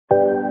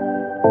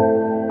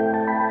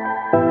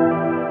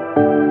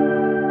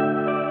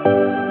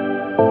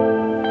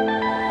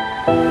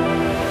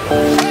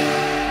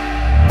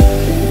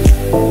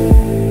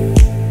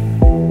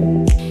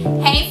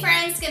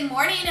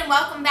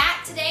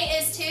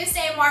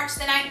Tuesday, March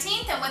the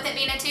 19th, and with it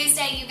being a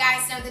Tuesday, you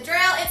guys know the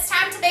drill. It's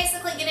time to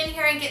basically get in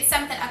here and get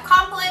something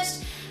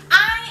accomplished.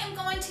 I am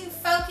going to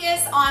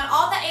focus on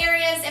all the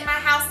areas in my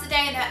house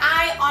today that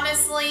I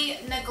honestly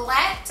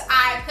neglect.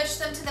 I push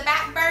them to the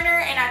back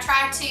burner and I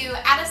try to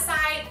out of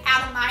sight,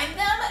 out of mind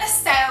them.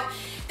 So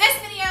this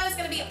video is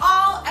going to be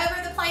all over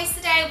the place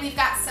today. We've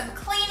got some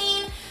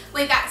cleaning,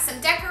 we've got some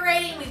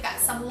decorating, we've got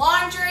some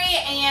laundry,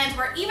 and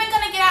we're even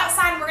going to get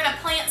outside and we're going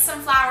to plant some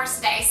flowers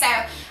today. So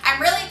I'm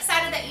really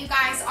excited that you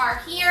guys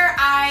are here.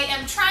 I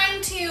am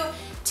trying to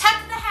tuck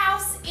the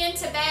house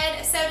into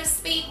bed, so to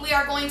speak. We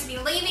are going to be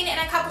leaving in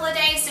a couple of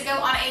days to go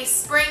on a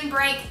spring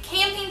break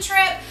camping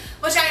trip,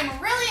 which I am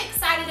really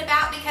excited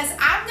about because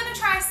I'm going to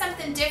try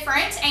something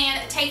different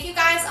and take you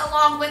guys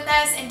along with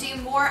us and do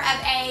more of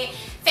a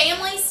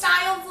family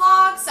style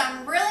vlog. So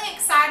I'm really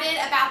excited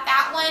about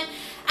that one.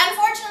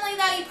 Unfortunately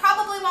though, you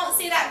probably won't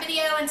see that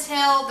video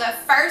until the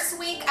first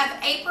week of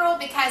April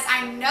because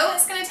I know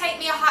it's going to take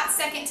me a hot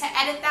second to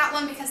edit that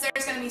one because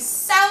there's going to be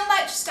so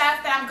much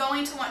stuff that I'm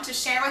going to want to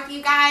share with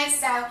you guys.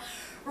 So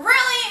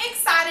really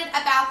excited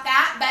about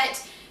that.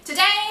 But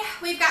today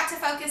we've got to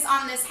focus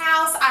on this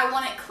house. I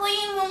want it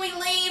clean when we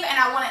leave and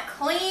I want it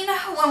clean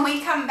when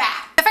we come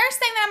back. The first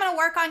thing that I'm going to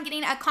work on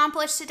getting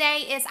accomplished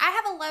today is I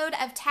have a load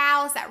of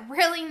towels that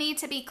really need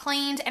to be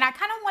cleaned, and I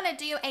kind of want to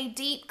do a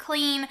deep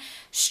clean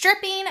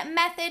stripping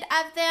method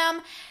of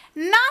them.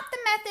 Not the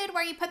method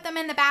where you put them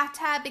in the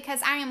bathtub because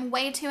I am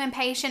way too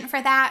impatient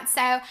for that. So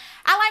I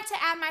like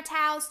to add my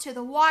towels to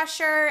the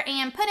washer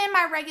and put in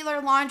my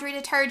regular laundry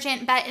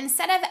detergent, but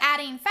instead of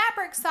adding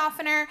fabric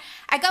softener,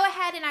 I go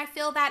ahead and I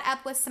fill that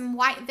up with some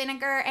white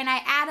vinegar and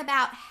I add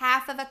about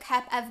half of a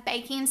cup of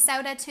baking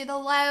soda to the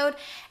load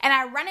and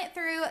I run it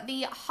through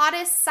the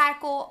hottest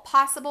cycle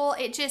possible.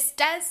 It just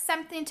does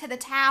something to the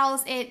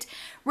towels. It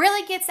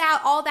really gets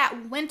out all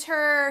that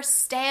winter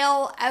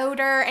stale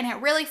odor and it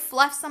really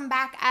fluffs them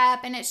back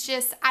up, and it's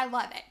just, I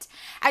love it.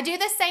 I do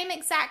the same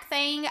exact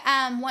thing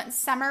once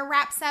summer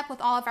wraps up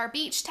with all of our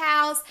beach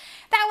towels.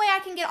 That way I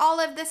can get all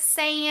of the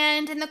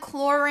sand and the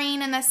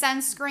chlorine and the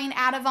sunscreen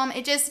out of them.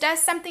 It just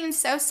does something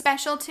so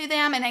special to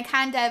them and it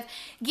kind of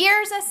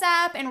gears us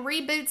up and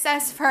reboots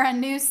us for a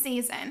new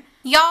season.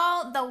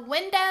 Y'all, the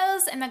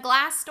windows and the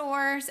glass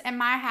doors in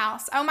my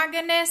house, oh my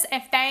goodness,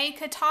 if they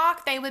could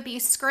talk, they would be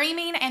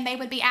screaming and they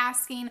would be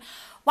asking,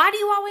 why do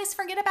you always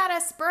forget about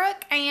us,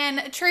 Brooke?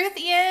 And truth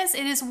is,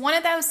 it is one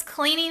of those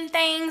cleaning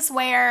things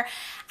where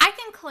I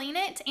can clean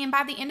it and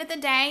by the end of the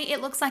day,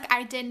 it looks like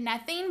I did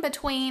nothing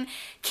between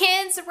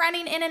kids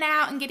running in and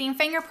out and getting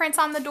fingerprints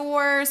on the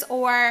doors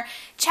or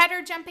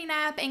Cheddar jumping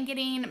up and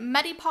getting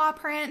muddy paw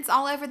prints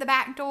all over the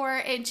back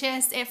door.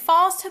 It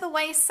falls to the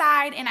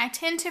wayside and I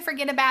tend to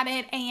forget about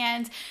it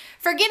and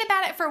forget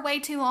about it for way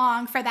too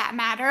long for that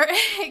matter,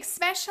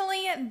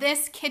 especially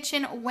this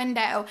kitchen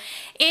window.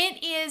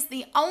 It is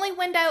the only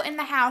window in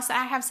the house that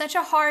I have such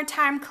a hard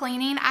time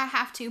cleaning. I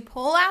have to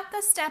pull out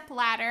the step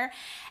ladder,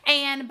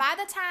 and by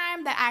the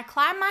time that I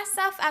climb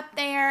myself up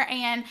there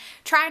and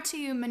try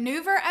to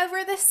maneuver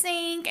over the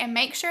sink and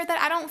make sure that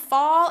I don't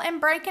fall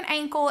and break an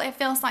ankle, it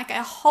feels like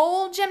a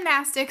whole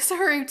gymnastics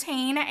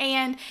routine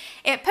and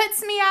it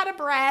puts me out of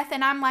breath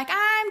and I'm like,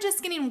 I'm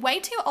just getting way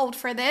too old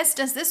for this.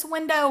 Does this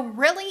window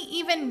really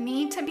even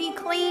need to be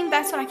cleaned?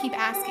 That's what I keep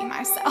asking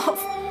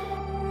myself.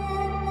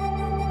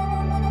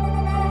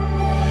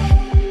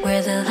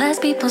 We're the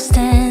last people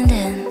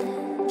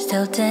standing,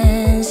 still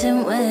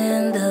dancing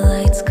when the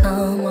lights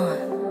come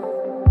on.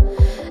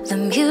 The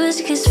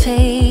music is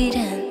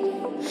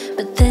fading,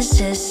 but this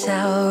is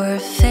our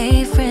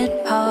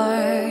favorite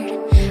part.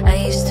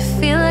 I used to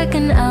feel like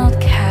an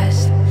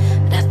outcast,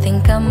 but I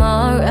think I'm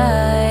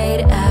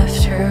alright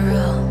after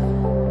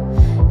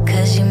all.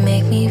 Cause you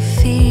make me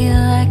feel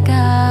like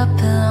I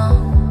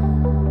belong.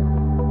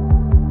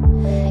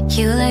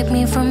 You like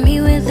me from me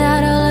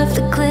without all of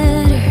the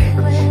glitter,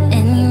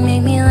 and you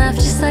make me laugh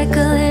just like a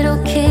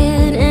little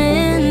kid.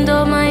 And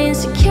all my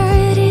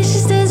insecurities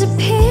just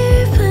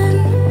disappear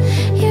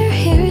when you're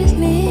here with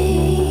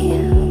me.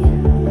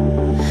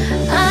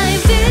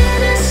 I've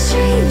been a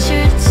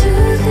stranger to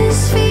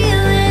this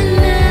feeling,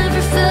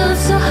 never felt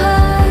so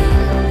high.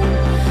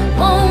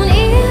 Won't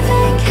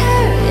even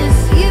care if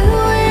you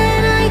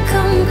and I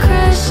come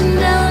crashing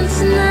down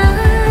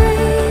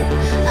tonight.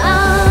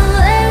 I'll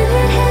let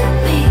it hit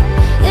me,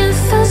 it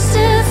feels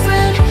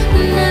different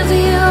whenever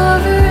you're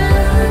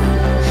around.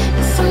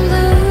 If I'm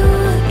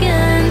blue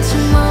again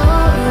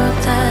tomorrow,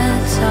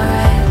 that's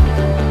alright,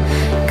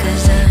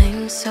 cause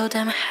I'm so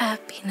damn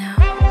happy now.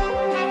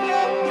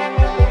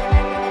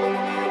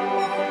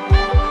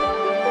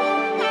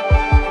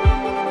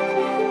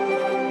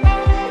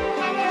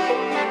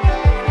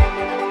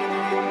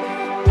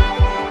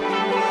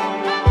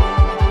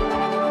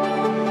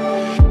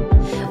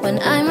 When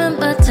I'm at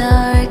my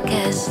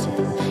darkest,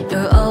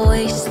 you're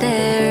always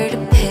there to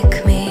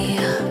pick me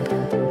up.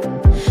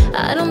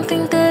 I don't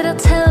think that I'll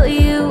tell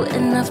you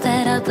enough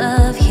that I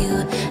love you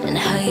and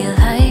how you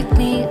light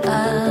me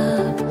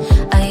up.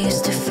 I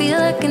used to feel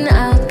like an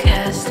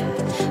outcast,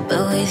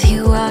 but with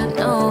you I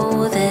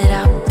know that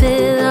I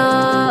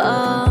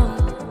belong.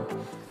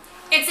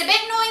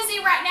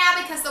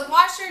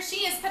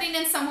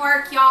 putting in some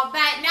work, y'all,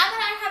 but now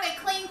that I have a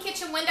clean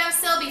kitchen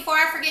windowsill, before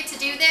I forget to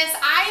do this,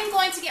 I am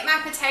going to get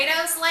my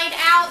potatoes laid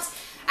out.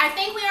 I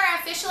think we are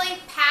officially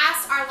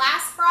past our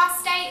last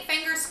frost date,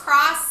 fingers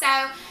crossed, so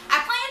I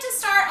plan to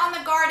start on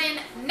the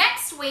garden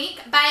next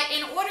week, but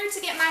in order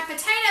to get my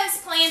potatoes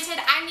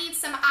planted, I need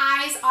some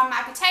eyes on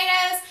my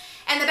potatoes,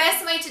 and the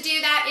best way to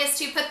do that is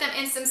to put them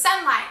in some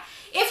sunlight.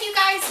 If you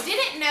guys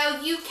didn't know,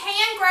 you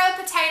can grow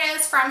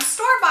potatoes from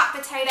store-bought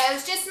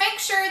potatoes. Just make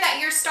sure that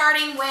you're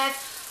starting with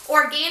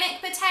organic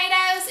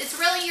potatoes. It's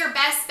really your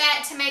best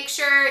bet to make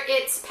sure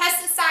it's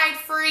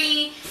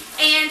pesticide-free.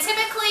 And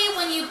typically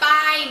when you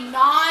buy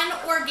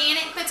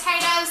non-organic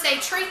potatoes,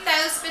 they treat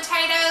those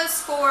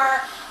potatoes for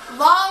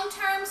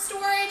long-term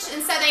storage,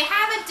 and so they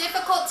have a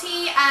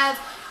difficulty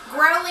of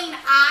growing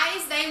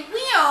eyes. They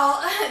will,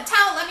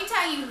 let me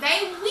tell you,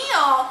 they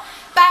will,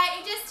 but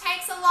it just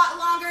takes a lot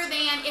longer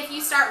than if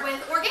you start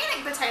with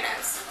organic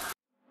potatoes.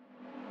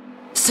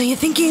 So you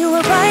think you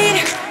were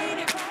right?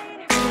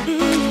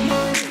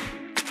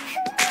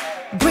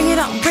 Bring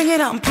it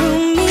on,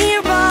 prove me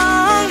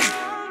wrong.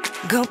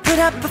 Go put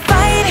up a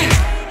fight.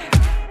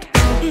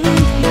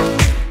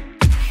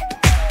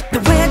 The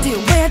way I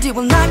do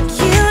will knock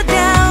you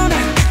down.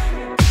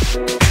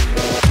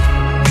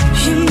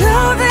 You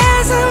know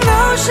there's an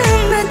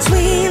ocean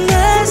between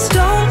us.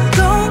 Don't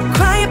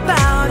cry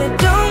about it.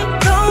 Don't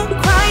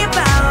cry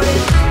about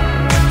it.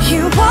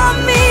 You want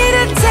me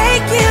to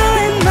take you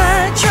in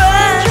my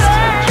trust.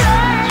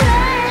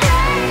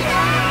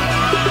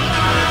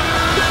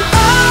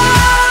 Oh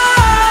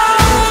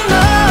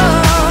no,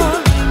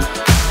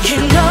 you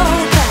know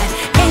that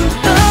ain't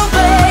the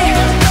way.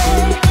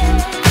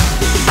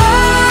 Oh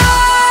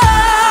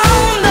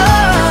no,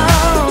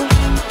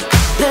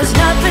 there's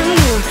nothing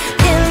new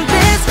in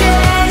this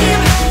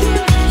game.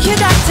 You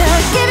got to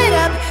give it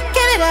up,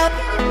 give it up.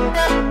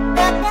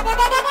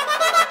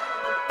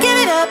 Give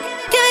it up,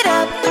 give it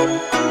up.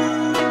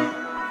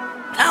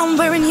 I'm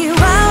wearing you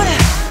out.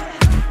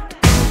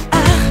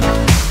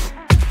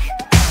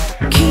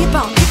 Keep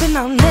on keeping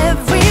on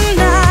every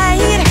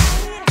night.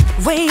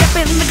 Way up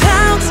in the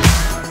clouds.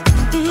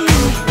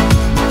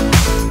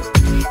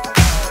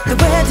 The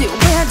way I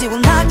do will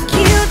knock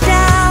you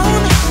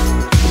down.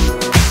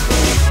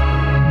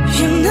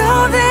 You know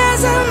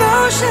there's an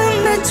ocean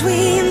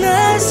between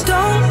us.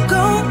 Don't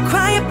go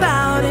cry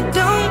about it.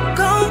 Don't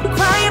go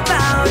cry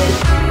about it.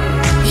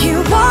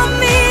 You want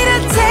me to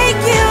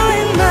take you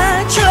in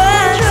my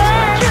trust.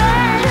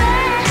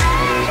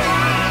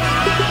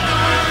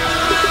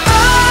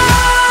 Oh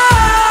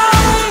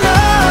no,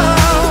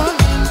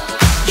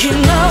 you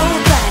know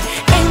that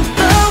ain't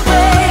the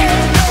way.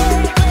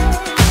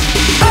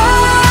 Oh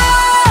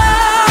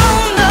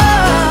no,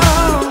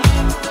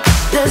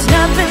 there's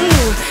nothing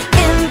new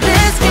in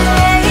this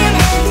game.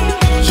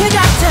 You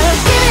got to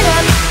give it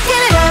up,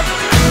 give it up.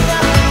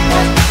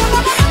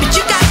 But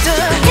you got to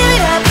give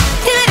it up,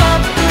 give it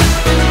up.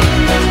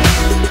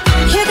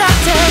 You got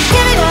to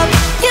give it up,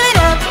 give it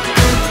up.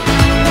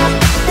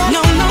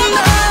 No, no, no,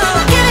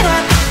 give it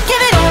up,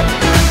 give it up.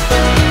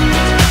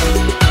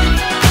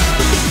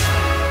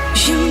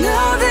 You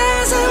know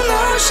there's an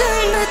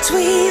ocean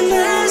between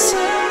us.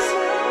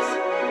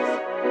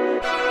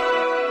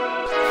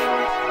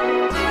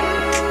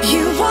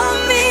 You want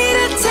me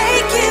to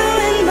take you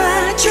in my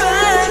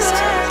trust.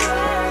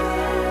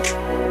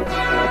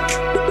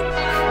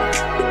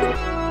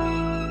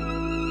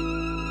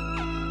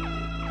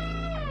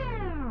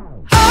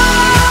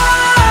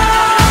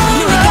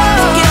 You got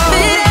to give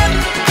it up.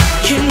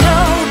 You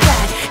know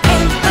that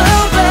ain't the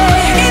way.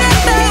 It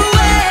ain't the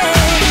way.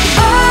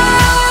 Oh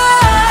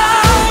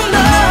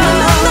no,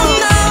 no,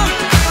 no,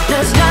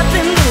 there's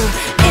nothing new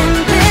in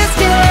this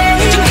game.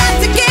 You got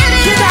to give it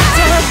up. You got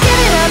to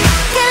give it up,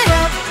 give it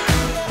up.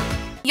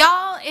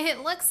 Y'all, it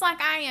looks like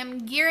I am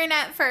gearing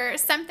up for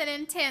something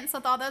intense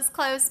with all those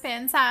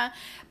clothespins, huh?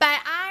 But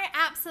I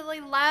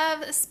absolutely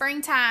love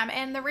springtime,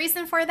 and the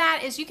reason for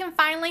that is you can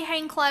finally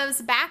hang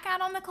clothes back out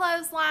on the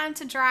clothesline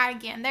to dry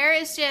again. There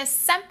is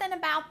just something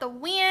about the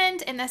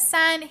wind and the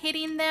sun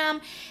hitting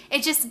them.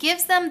 It just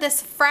gives them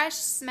this fresh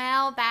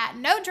smell that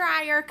no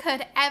dryer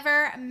could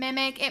ever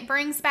mimic. It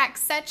brings back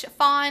such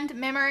fond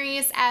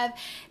memories of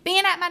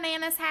being at my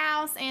Nana's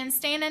house and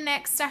standing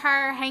next to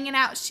her, hanging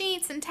out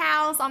sheets and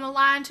towels on the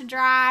line to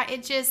dry.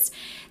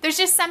 There's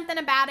just something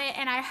about it,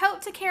 and I hope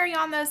to carry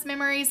on those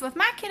memories with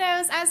my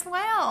kiddos as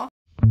well.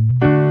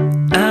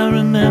 I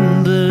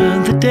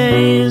remember the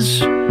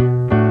days,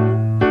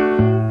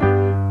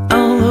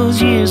 all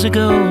those years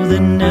ago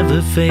that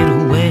never fade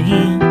away.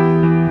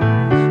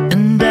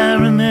 And I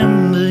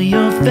remember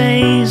your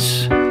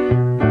face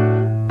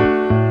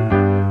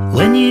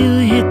when you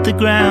hit the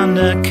ground.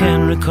 I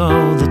can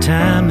recall the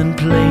time and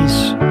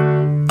place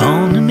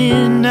on a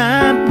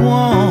midnight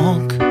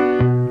walk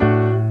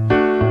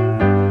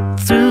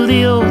through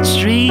the old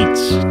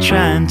streets,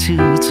 trying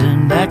to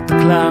turn back the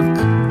clock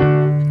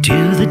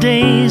to the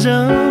days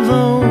of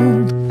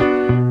old.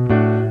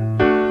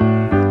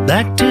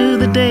 Back to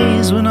the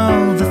days when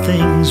all the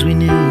things we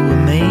knew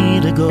were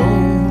made of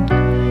gold.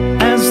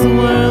 As the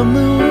world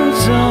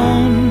moves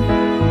on,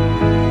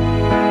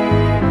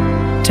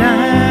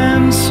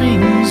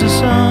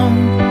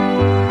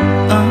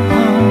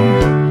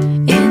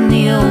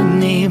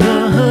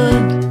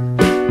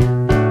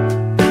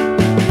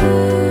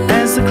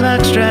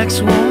 wax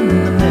worn,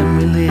 the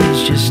memory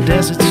lives just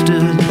as it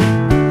stood,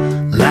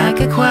 like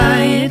a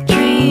quiet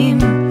dream.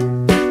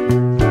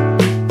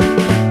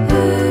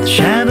 The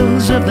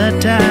shadows of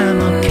that time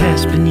are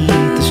cast beneath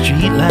the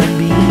streetlight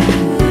beam.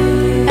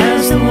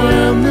 As the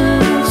world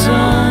moves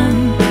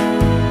on,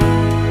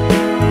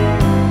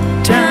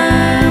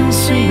 time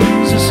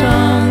sings a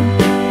song.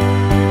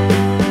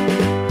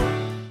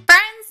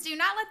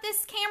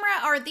 This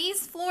camera or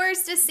these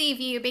floors deceive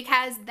you,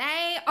 because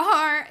they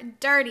are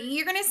dirty.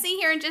 You're gonna see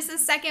here in just a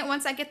second,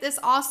 once I get this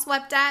all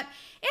swept up,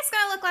 it's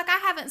gonna look like I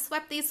haven't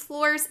swept these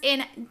floors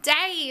in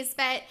days.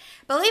 But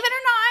believe it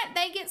or not,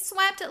 they get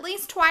swept at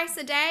least twice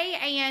a day,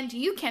 and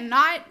you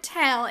cannot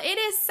tell. It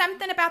is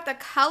something about the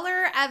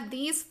color of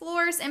these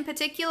floors in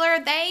particular.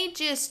 They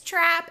just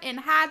trap and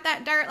hide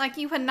that dirt like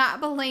you would not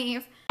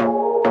believe.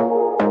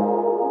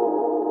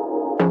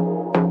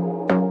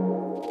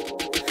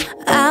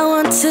 I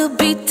want to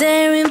be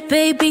daring,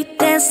 baby,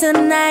 dance the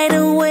night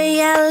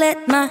away. I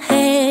let my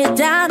head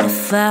down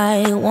if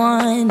I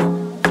won.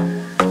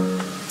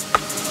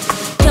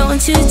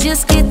 Don't you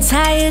just get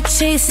tired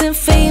chasing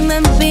fame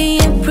and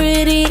being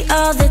pretty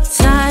all the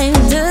time?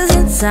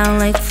 Doesn't sound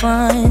like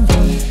fun.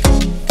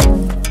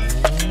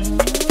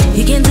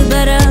 You can do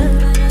better.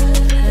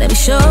 Let me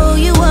show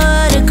you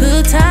what a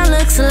good time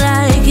looks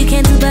like. You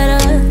can do better,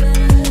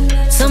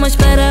 so much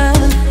better.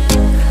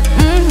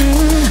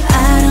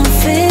 I don't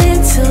fit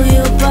into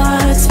your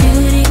box,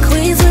 beauty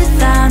queens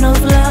without no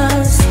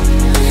flaws.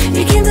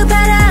 You can do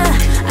better,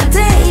 I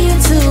dare you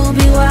to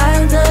be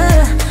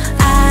wilder.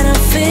 I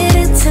don't fit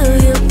into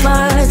your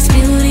box,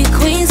 beauty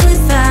queens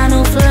without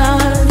no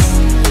flaws.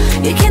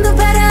 You can do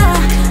better,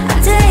 I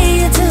dare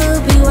you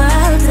to be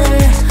wilder.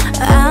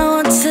 I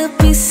want to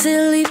be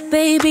silly,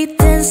 baby,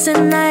 dance the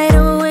night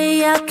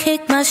away. I'll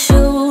kick my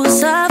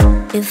shoes off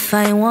if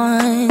I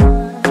want.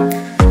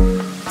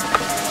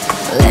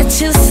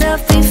 Let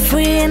yourself be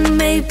free, and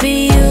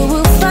maybe you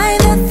will find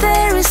that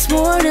there is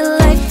more to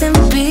life than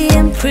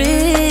being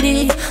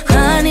pretty.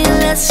 Honey,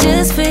 let's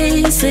just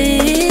face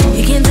it.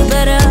 You can do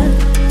better.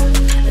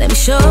 Let me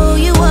show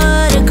you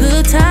what a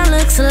good time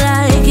looks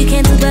like. You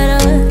can do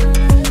better,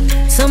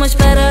 so much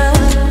better.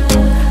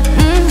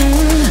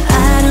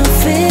 I don't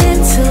fit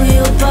into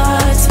your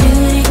box,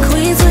 beauty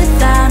queens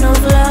without no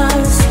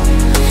flaws.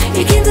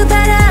 You can do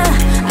better,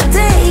 I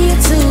dare you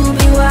to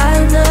be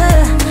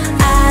wilder.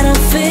 I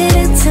don't fit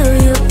into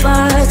your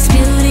box,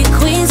 beauty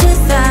queens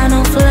without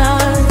no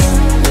flaws.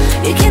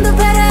 You can do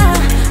better,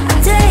 I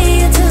dare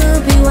you to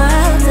be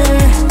wilder.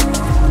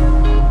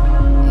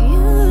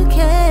 You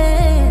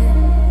can.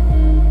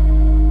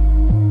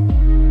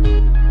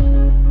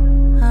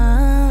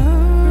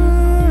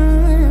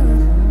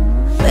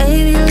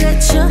 Baby,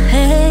 let your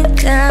head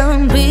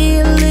down, be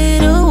a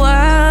little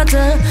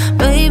wilder.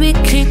 Baby,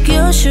 kick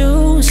your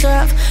shoes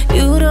off,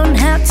 you don't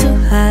have to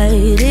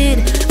hide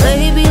it.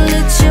 Baby,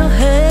 let your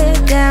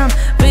head down,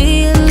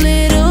 be a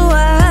little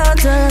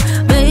wilder.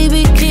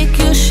 Baby, kick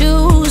your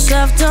shoes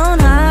off, don't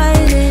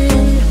hide it.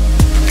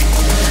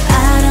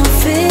 I don't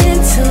fit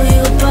into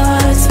your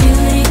box,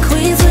 beauty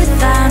queens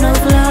without no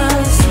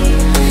flaws.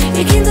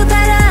 You can do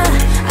better,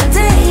 I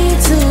dare you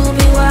to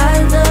be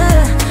wilder.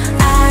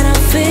 I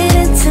don't fit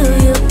into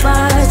your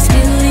box,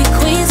 beauty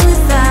queens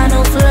without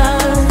no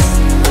flaws.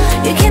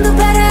 You can do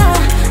better,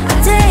 I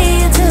dare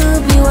you to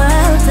be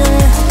wilder.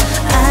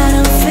 I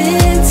don't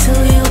fit into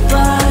your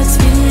box,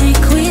 beauty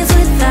queens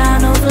without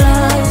no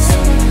flaws.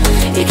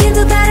 You can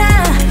do better,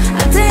 I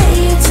dare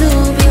you to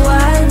be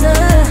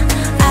wilder.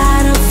 I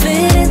don't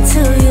fit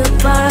into your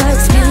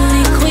box,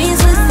 beauty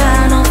queens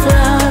without no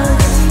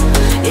flaws.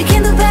 You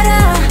can do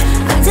better,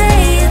 I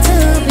dare you to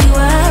be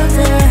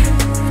wilder.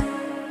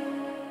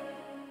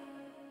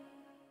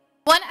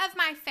 One of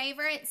my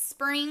favorite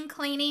spring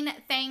cleaning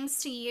things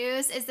to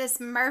use is this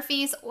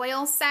Murphy's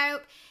oil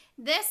soap.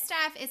 This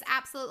stuff is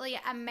absolutely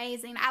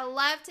amazing. I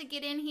love to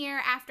get in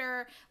here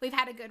after we've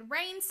had a good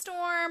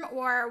rainstorm,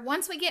 or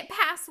once we get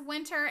past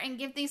winter, and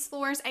give these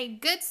floors a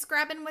good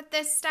scrubbing with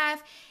this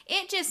stuff.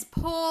 It just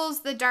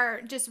pulls the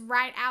dirt just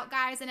right out,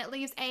 guys, and it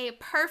leaves a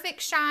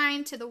perfect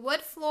shine to the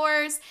wood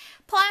floors.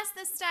 Plus,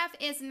 this stuff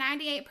is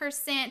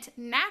 98%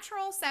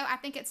 natural, so I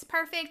think it's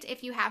perfect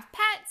if you have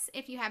pets,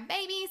 if you have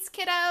babies,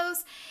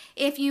 kiddos,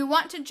 if you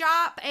want to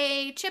drop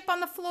a chip on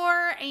the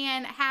floor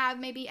and have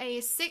maybe a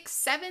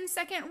 6-7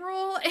 second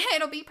rule,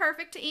 it'll be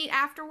perfect to eat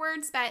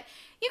afterwards. But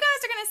you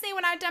guys are going to see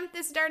when I dump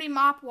this dirty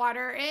mop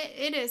water,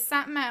 it is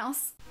something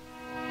else.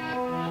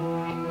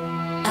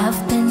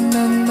 I've been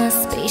on my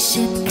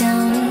spaceship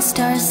counting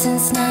stars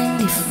since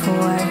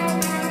 '94,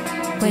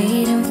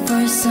 waiting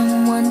for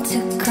someone to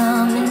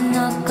come and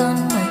knock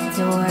on my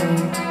door.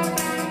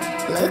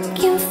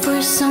 Looking for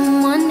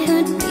someone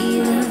who'd be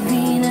the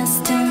Venus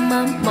to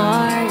my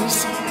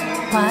Mars.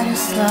 Why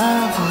does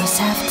love always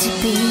have to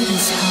be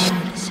this hard?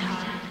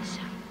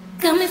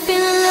 Got me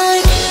feeling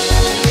like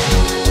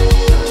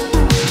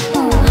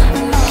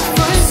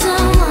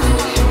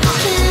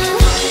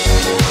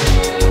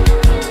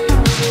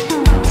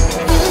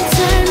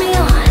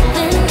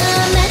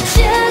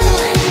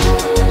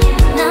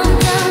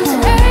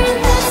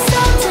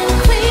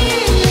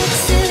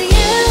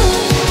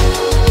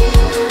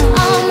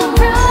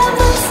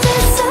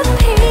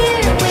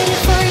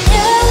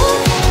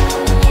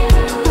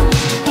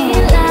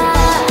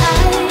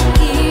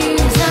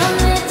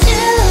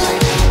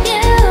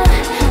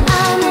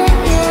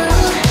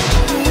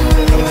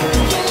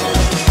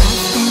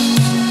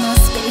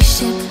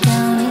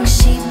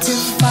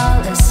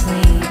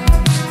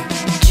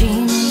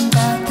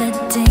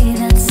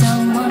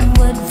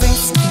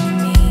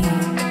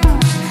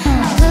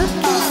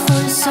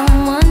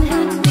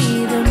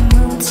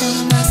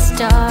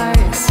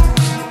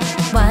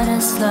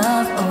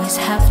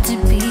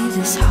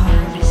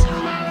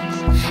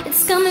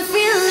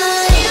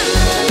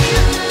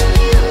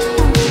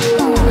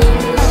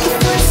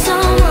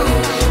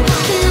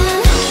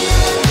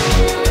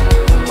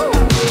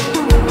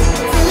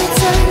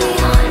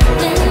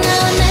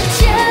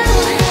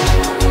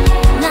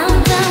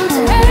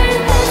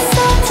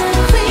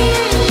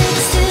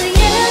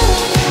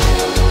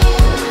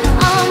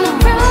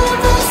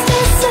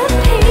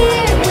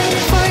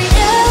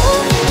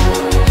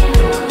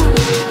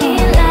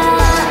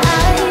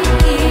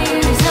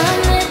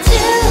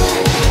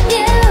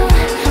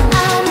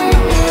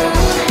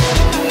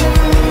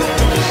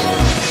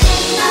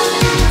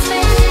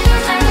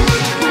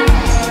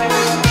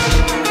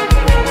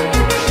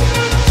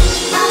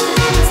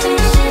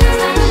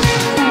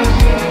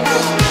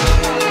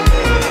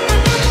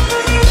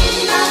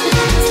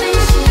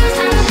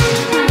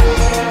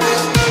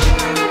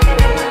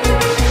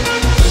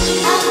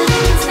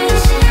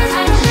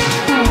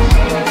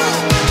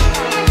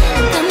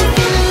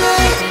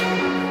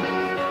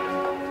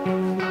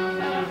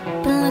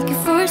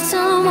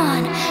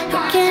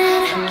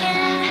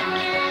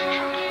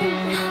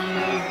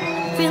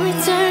really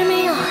turned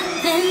me on.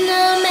 Then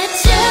I met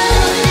you.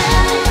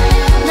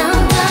 Now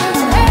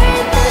God's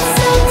earth is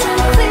so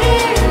damn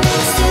clear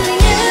next to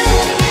you.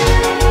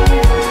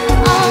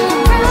 All the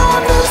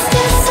problems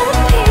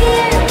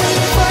disappear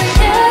for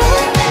you.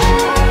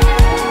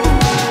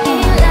 In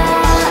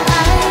light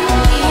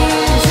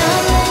years, I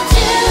met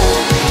you.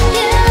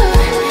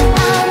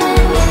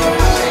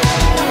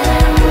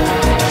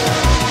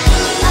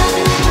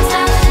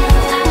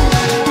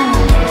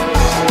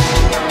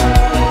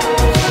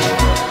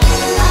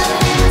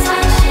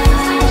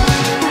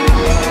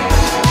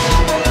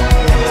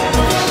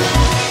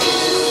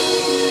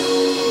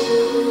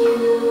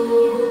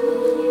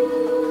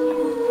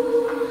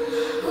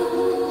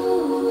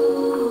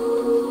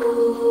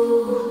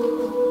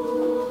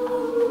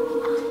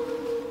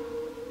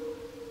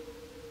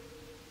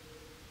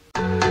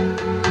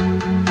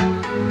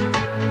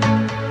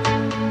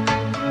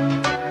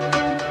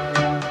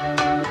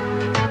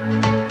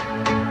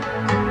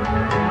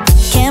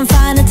 Can't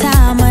find a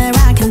time where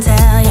I can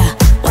tell ya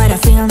what I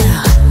feel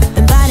now.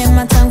 Been biting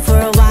my tongue for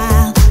a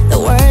while. The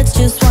words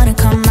just wanna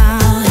come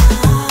out.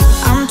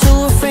 I'm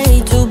too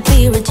afraid to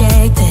be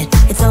rejected.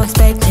 It's so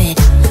expected.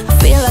 I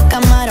feel like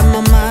I'm out of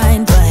my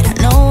mind, but I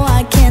know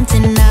I can't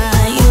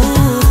deny you.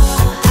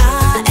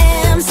 I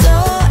am so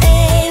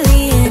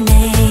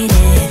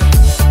alienated.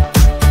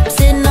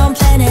 Sitting on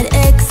planet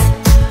X.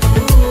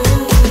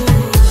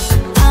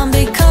 I'm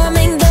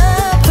becoming the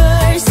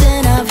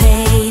person I've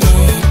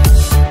hated.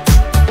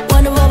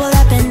 Wonder what will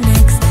happen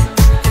next.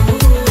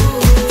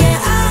 Yeah,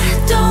 I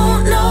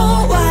don't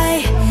know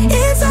why.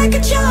 It's like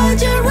a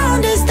charge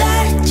around us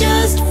that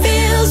just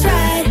feels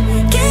right.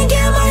 Can't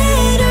get my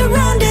head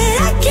around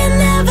it. I can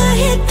never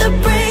hit the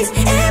brakes.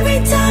 Every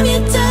time you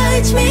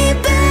touch me,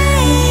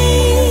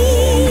 babe,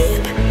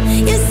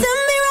 you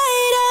send me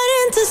right out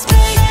into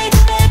space.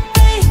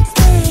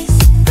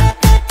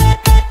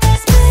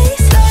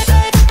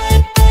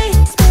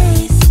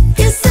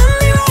 You send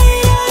me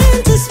right out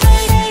into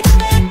space.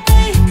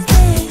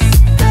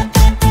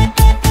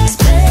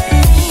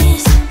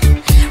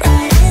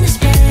 Right into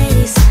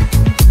space.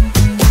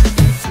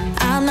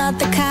 I'm not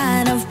the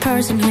kind of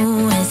person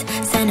who is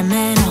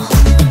sentimental,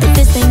 but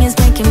this thing is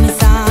making me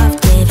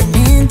soft, giving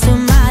into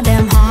my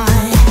damn heart.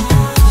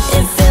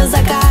 It feels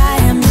like I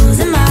am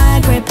losing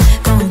my grip,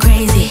 going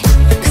crazy,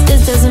 'cause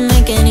this doesn't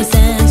make any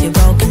sense. You're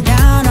broken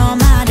down all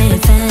my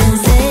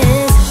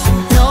defenses.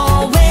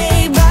 No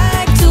way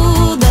back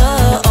to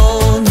the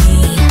old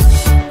me.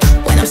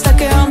 When I'm stuck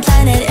here on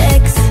planet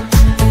X,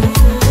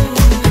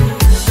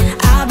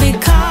 I'll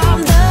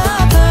become the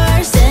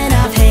person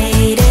I've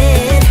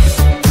hated.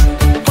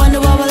 Wonder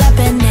what will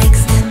happen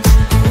next.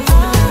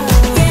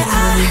 Yeah,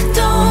 I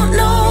don't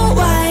know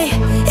why.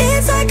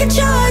 It's like a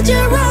charge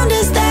around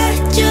us that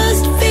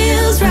just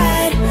feels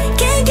right.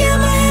 Can't get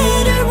my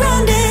head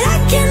around it. I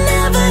can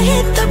never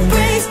hit the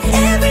brakes.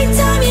 Every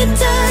time you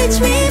touch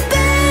me,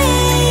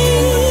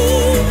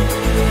 babe,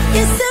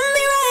 you send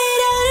me right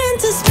out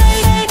into space.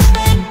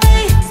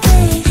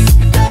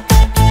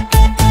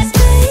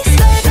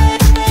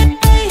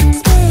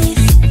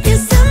 You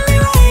send me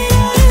right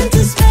out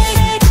into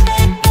space.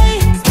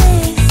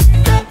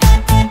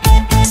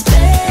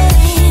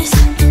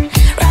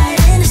 Right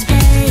into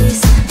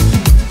space.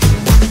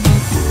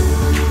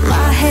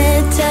 My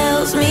head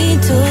tells me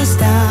to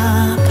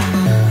stop,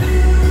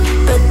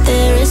 but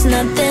there is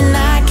nothing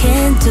I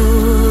can do.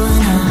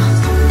 No.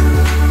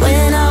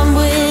 When I'm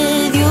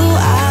with you,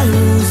 I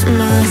lose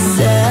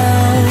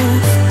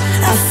myself.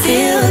 I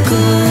feel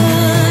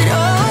good.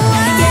 Oh,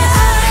 yeah,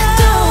 I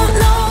don't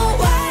know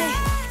why.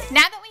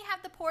 Now that we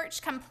have the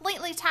porch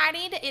completely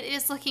tidied, it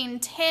is looking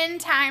 10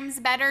 times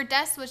better.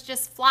 Dust was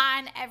just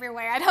flying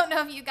everywhere. I don't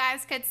know if you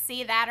guys could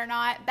see that or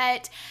not,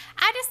 but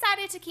I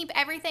decided to keep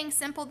everything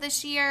simple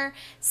this year.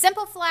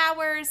 Simple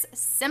flowers,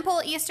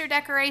 simple Easter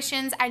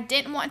decorations. I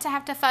didn't want to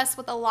have to fuss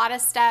with a lot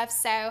of stuff,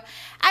 so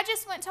I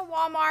just went to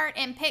Walmart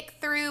and picked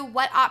through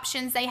what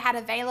options they had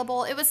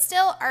available. It was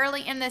still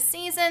early in the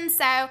season,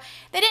 so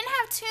they didn't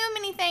have too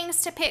many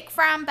things to pick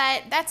from,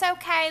 but that's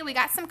okay. We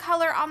got some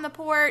color on the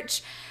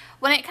porch.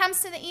 When it comes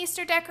to the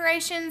Easter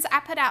decorations, I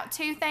put out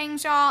 2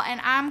 things, y'all,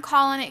 and I'm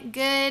calling it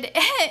good.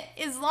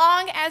 As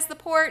long as the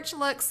porch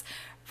looks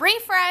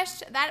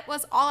refreshed, that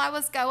was all I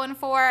was going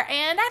for,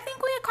 and I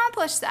think we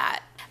accomplished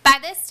that. By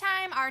this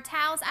time, our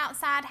towels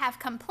outside have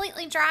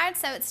completely dried,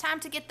 so it's time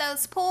to get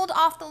those pulled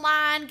off the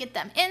line, get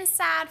them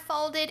inside,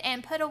 folded,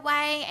 and put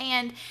away.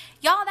 And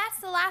y'all, that's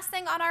the last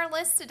thing on our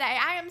list today.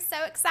 I am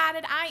so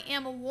excited. I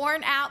am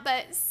worn out,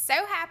 but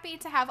so happy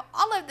to have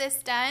all of this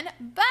done.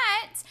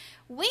 But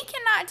we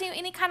cannot do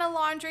any kind of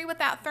laundry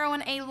without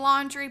throwing a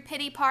laundry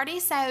pity party.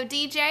 So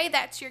DJ,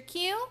 that's your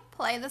cue.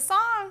 Play the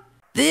song.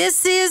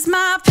 This is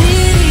my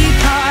pity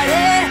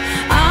party.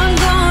 I'm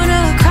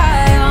gonna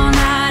cry all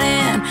night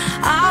and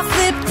I'll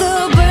flip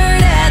the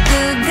bird at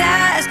the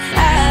guys.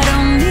 I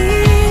don't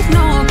need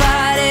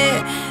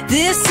nobody.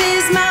 This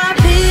is my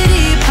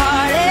pity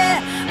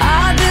party.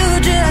 I'll do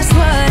just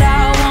what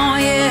I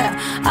want, yeah.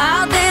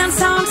 I'll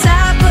dance on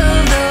top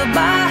of the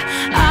bar.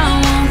 I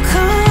won't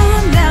come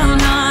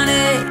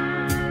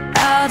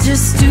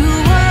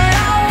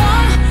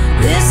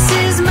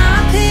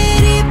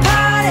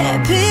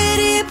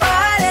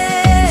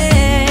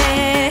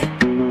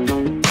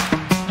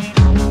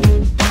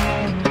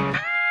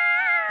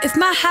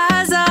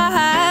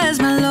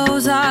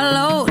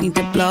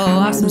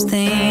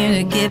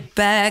get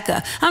back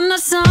up. I'm not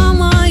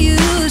someone you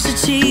should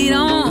cheat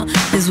on,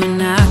 'cause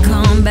when I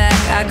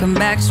come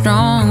back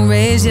strong.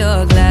 Raise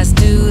your glass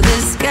to the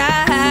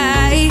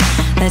sky,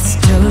 let's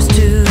toast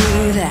to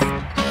that.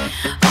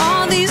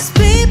 All these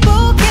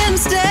people can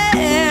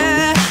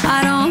stare, I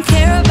don't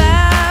care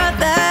about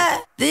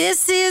that.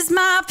 This is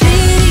my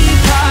pity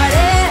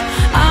party,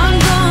 I'm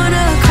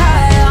gonna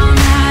cry all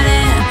night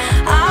and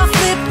I'll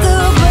flip the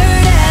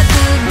bird at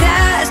the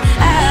guys.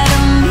 I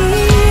don't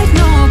need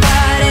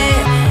nobody.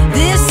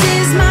 This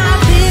is my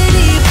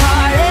pity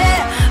party,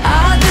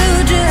 I'll do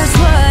just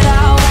what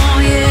I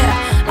want,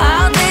 yeah.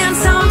 I'll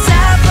dance on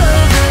top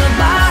of the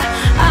bar,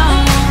 I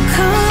won't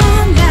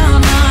come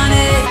down on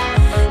it.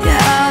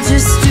 Yeah, I'll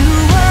just do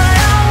what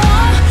I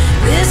want.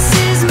 This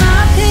is my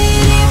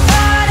pity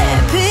party,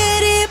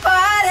 pity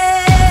party.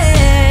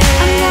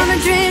 I'm gonna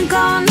drink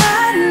all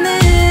night and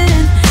then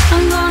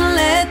I'm gonna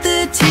let the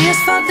tears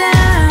fall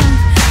down.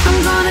 I'm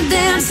gonna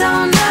dance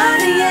all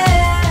night,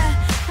 yeah.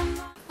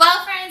 Well,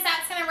 friends,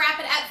 that's going to wrap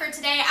it up for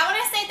today. I want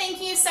to say thank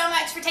you so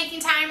much for taking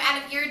time out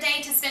of your day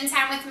to spend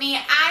time with me.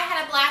 I had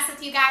a blast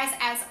with you guys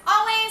as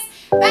always.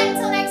 But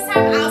until next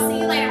time, I'll see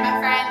you later, my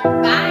friend.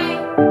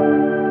 Bye.